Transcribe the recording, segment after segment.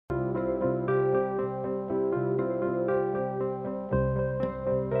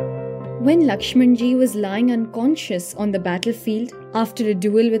When Lakshmanji was lying unconscious on the battlefield after a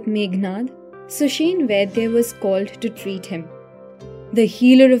duel with Meghnad, Sushena Vaidya was called to treat him. The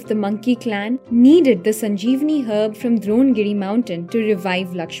healer of the monkey clan needed the Sanjivani herb from Dronagiri mountain to revive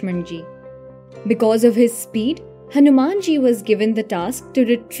Lakshmanji. Because of his speed, Hanumanji was given the task to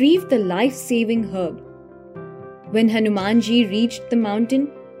retrieve the life-saving herb. When Hanumanji reached the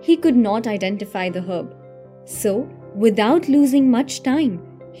mountain, he could not identify the herb. So, without losing much time,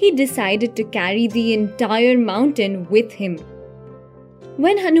 he decided to carry the entire mountain with him.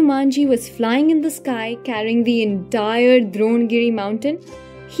 When Hanumanji was flying in the sky carrying the entire Dronagiri mountain,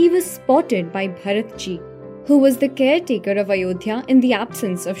 he was spotted by Bharatji, who was the caretaker of Ayodhya in the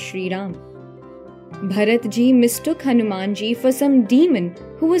absence of Shriram. Bharatji mistook Hanumanji for some demon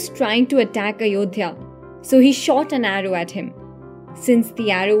who was trying to attack Ayodhya, so he shot an arrow at him. Since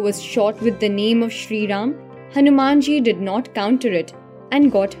the arrow was shot with the name of Shriram, Hanumanji did not counter it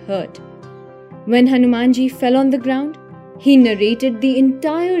and got hurt. When Hanumanji fell on the ground, he narrated the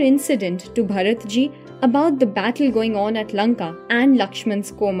entire incident to Bharatji about the battle going on at Lanka and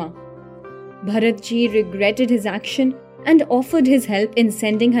Lakshman's coma. Bharatji regretted his action and offered his help in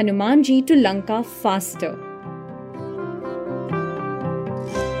sending Hanumanji to Lanka faster.